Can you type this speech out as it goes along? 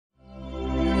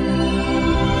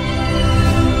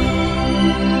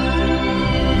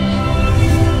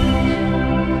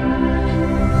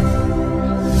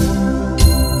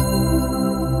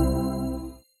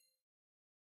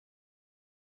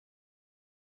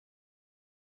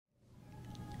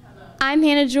I'm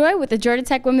Hannah Joy with the Georgia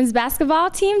Tech women's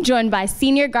basketball team, joined by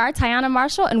senior guard Tyaunna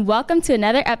Marshall, and welcome to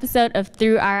another episode of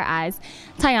Through Our Eyes.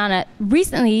 Tyaunna,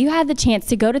 recently you had the chance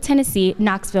to go to Tennessee,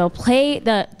 Knoxville, play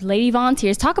the Lady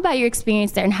Volunteers. Talk about your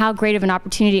experience there and how great of an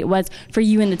opportunity it was for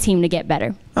you and the team to get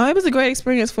better. It was a great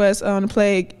experience for us to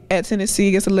play at Tennessee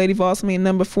against the Lady Vols,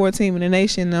 number 4 team in the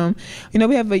nation.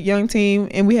 We have a young team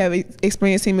and we have an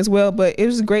experienced team as well, but it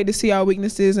was great to see our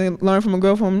weaknesses and learn from and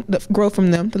grow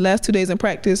from them. The last 2 days in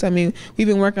practice, we've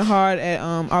been working hard at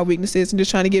our weaknesses and just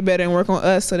trying to get better and work on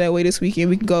us so that way this weekend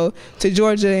we can go to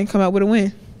Georgia and come out with a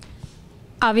win.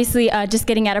 Obviously, just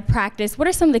getting out of practice, what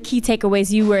are some of the key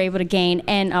takeaways you were able to gain,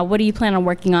 and what do you plan on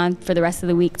working on for the rest of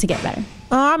the week to get better?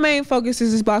 Our main focus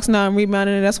is just boxing out and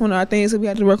rebounding, and that's one of our things that we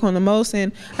have to work on the most.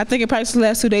 And I think in practice the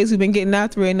last 2 days we've been getting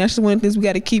after it, and that's just one of the things we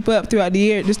got to keep up throughout the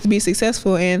year just to be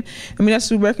successful. And that's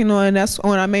what we're working on, and that's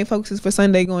one of our main focuses for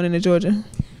Sunday going into Georgia.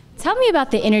 Tell me about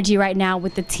the energy right now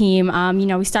with the team.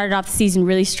 We started off the season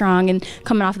really strong and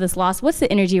coming off of this loss. What's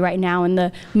the energy right now and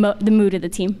the mood of the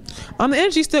team? The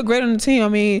energy's still great on the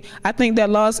team. I think that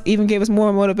loss even gave us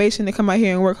more motivation to come out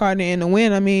here and work hard and to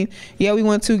win. We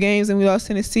won 2 games and we lost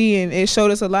Tennessee, and it showed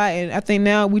us a lot. And I think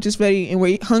now we're just ready and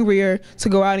we're hungrier to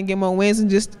go out and get more wins and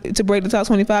just to break the top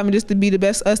 25 and just to be the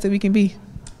best us that we can be.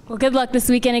 Well, good luck this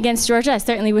weekend against Georgia. I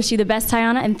certainly wish you the best,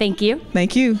 Tyaunna, and thank you.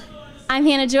 Thank you. I'm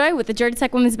Hannah Joy with the Georgia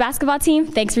Tech women's basketball team.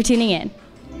 Thanks for tuning in.